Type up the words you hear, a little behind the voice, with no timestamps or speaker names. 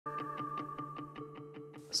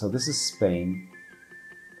so this is Spain,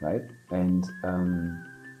 right? And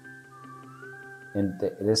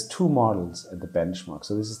there's two models at the benchmark.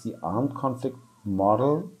 So this is the armed conflict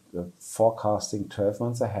model, the forecasting 12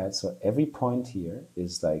 months ahead. So every point here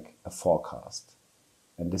is like a forecast.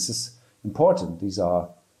 And this is important. These are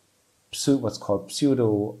what's called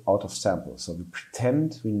pseudo out of sample. So we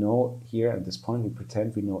pretend we know here at this point, we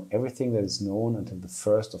pretend we know everything that is known until the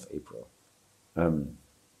 1st of April.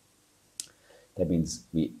 That means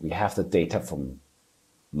we have the data from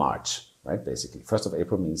March, right? Basically, 1st of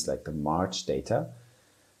April means like the March data.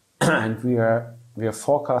 And we are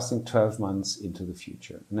forecasting 12 months into the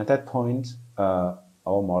future. And at that point, our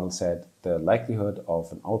model said the likelihood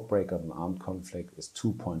of an outbreak of an armed conflict is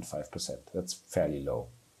 2.5%. That's fairly low.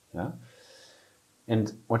 Yeah.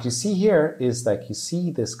 And what you see here is like you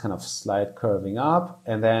see this kind of slight curving up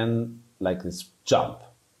and then like this jump.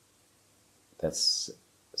 That's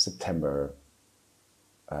September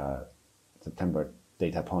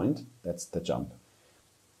data point. That's the jump.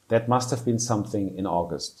 That must have been something in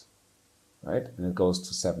August, right? And it goes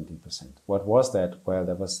to 17%. What was that? Well,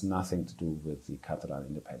 there was nothing to do with the Catalan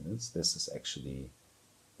independence. This is actually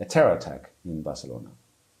a terror attack in Barcelona,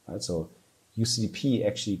 right? So UCP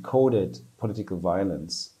actually coded political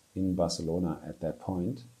violence in Barcelona at that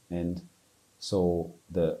point. And so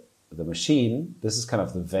the machine, this is kind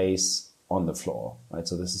of the vase on the floor, right?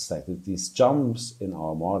 So this is like these jumps in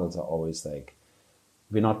our models are always like,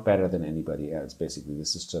 we're not better than anybody else. Basically,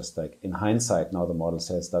 this is just like in hindsight, now the model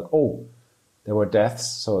says like, oh, there were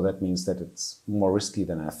deaths. So that means that it's more risky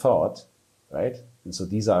than I thought, right? And so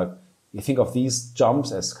these are, you think of these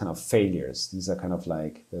jumps as kind of failures. These are kind of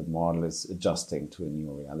like the model is adjusting to a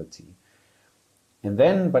new reality. And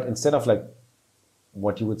then, but instead of like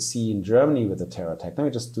what you would see in Germany with the terror attack, let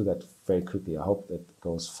me just do that very quickly. I hope that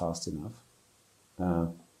goes fast enough.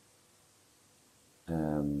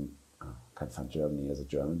 Can't find Germany as a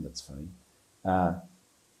German, that's fine.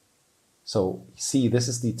 So see, this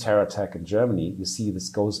is the terror attack in Germany. You see this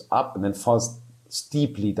goes up and then falls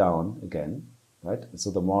steeply down again. Right, so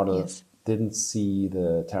the model didn't see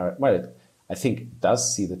the terror. Well, I think it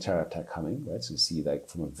does see the terror attack coming. Right, so you see like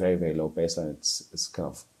from a very very low baseline, it's kind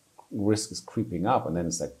of risk is creeping up, and then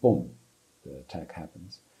it's like boom, the attack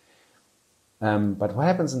happens. But what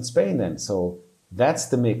happens in Spain then? So that's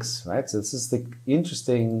the mix, right? So this is the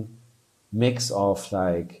interesting mix of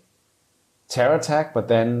like terror attack, but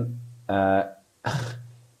then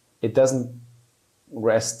it doesn't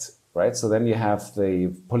rest. Right, so then you have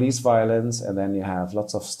the police violence, and then you have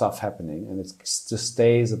lots of stuff happening, and it just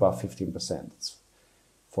stays above 15%. It's,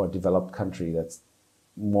 for a developed country, that's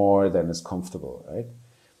more than is comfortable, right?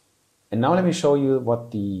 And now let me show you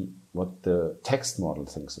what the text model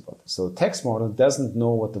thinks about this. So the text model doesn't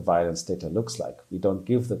know what the violence data looks like. We don't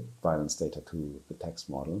give the violence data to the text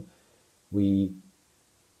model. We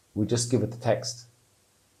just give it the text.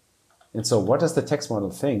 And so what does the text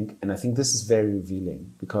model think? And I think this is very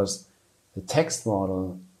revealing, because the text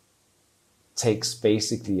model takes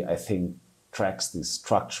basically, I think, tracks the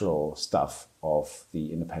structural stuff of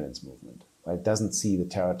the independence movement. Right? It doesn't see the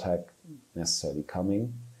terror attack necessarily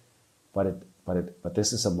coming, but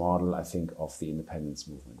this is a model, I think, of the independence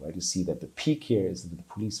movement. Right? You see that the peak here is the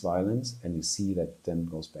police violence, and you see that it then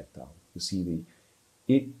goes back down. You see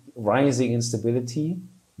the rising instability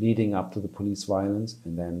leading up to the police violence,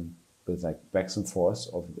 and then with like backs and forths,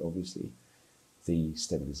 obviously, the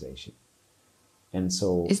stabilization. And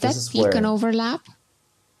so is that peak an overlap?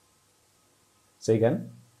 Say again?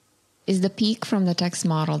 Is the peak from the text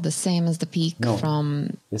model the same as the peak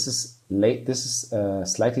from? This is late. This is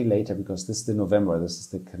slightly later, because this is the November. This is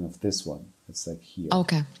the kind of this one. It's like here.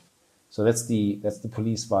 Okay. So that's the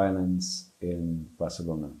police violence in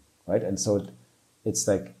Barcelona, right? And so it's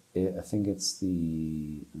like, I think it's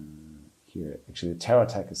the here. Actually, the terror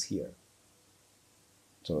attack is here.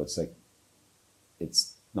 So it's like,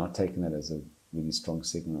 it's not taking it as a really strong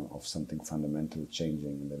signal of something fundamental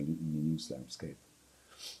changing in the news landscape.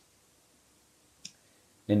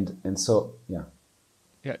 And so, yeah.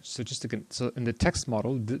 Yeah, so just again, so in the text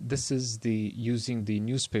model, this is the using the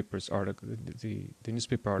newspapers article, the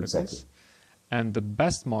newspaper articles. Exactly. And the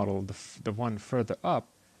best model, the one further up,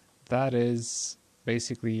 that is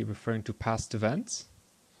basically referring to past events.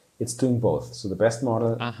 It's doing both. So the best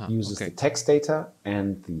model uses the text data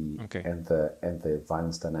and the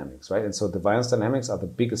violence dynamics, right? And so the violence dynamics are the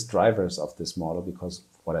biggest drivers of this model, because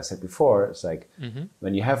what I said before is like,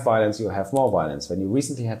 when you have violence, you'll have more violence. When you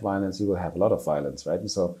recently had violence, you will have a lot of violence, right?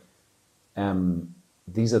 And so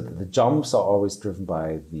these are the jumps are always driven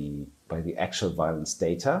by the actual violence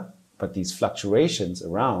data, but these fluctuations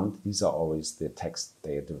around, these are always the text.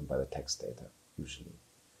 They are driven by the text data usually.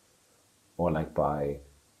 or like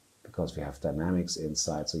because we have dynamics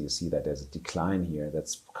inside, so you see that there's a decline here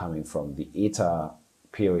that's coming from the eta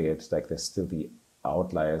period, like there's still the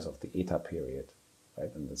outliers of the eta period,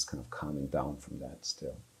 right? And it's kind of calming down from that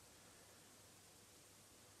still.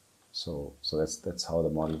 So that's how the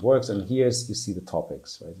model works. And here you see the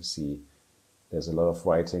topics, right? You see there's a lot of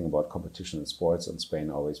writing about competition in sports in Spain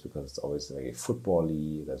always, because it's always very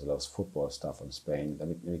football-y. There's a lot of football stuff in Spain. Let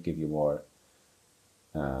me give you more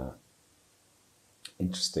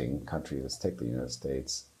interesting country. Let's take the United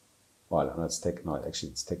States. Well, let's take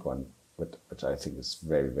one which I think is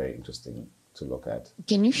very, very interesting to look at.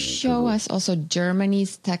 Can you show us also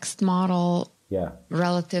Germany's text model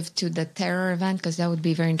relative to the terror event? Because that would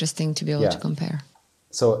be very interesting to be able to compare.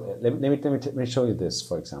 So let me show you this,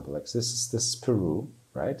 for example. Like this is Peru,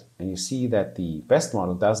 right? And you see that the best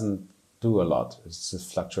model doesn't do a lot. It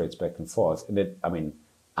just fluctuates back and forth. And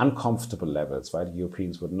uncomfortable levels, right?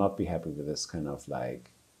 Europeans would not be happy with this kind of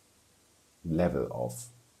like level of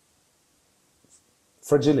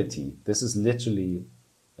fragility. This is literally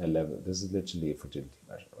a level. This is literally a fragility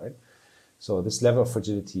measure, right? So this level of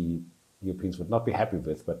fragility, Europeans would not be happy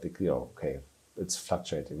with, but okay, it's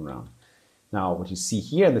fluctuating around. Now, what you see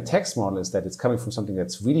here in the text model is that it's coming from something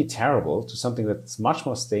that's really terrible to something that's much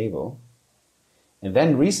more stable. And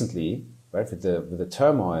then recently, right, with the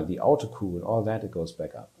turmoil, the auto coup, and all that, it goes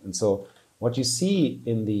back up. And so, what you see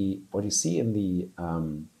in the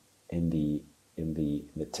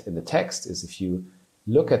text is, if you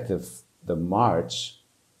look at the March,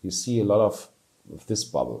 you see a lot of this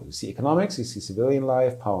bubble. You see economics, you see civilian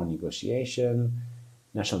life, power negotiation,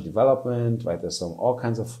 national development, right? There's all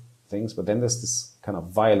kinds of things, but then there's this kind of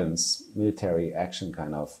violence, military action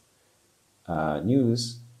kind of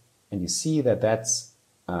news, and you see that that's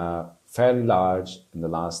fairly large in the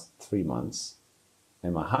last 3 months.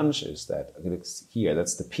 And my hunch is that here,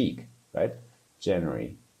 that's the peak, right?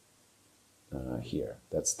 January here,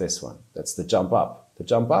 that's this one, that's the jump up. The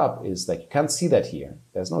jump up is like, you can't see that here.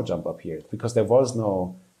 There's no jump up here because there was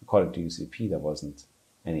no, according to UCP, there wasn't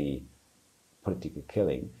any political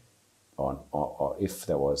killing. Or if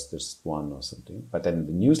there was just one or something, but then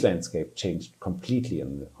the news landscape changed completely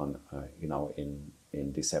in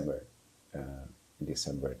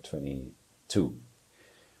December, 22,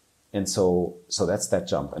 and so that's that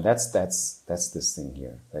jump, and that's this thing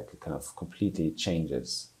here that kind of completely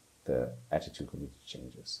changes, the attitude completely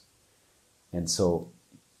changes, and so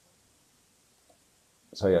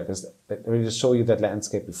yeah, let me just show you that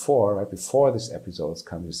landscape before, right? Before these episodes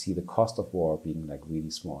come, you see the cost of war being like really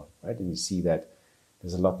small, right? And you see that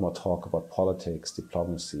there's a lot more talk about politics,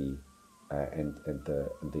 diplomacy, and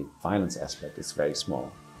the violence aspect is very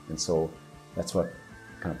small. And so that's what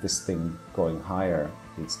kind of this thing going higher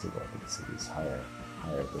leads to, what leads to these higher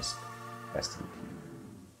risk estimates.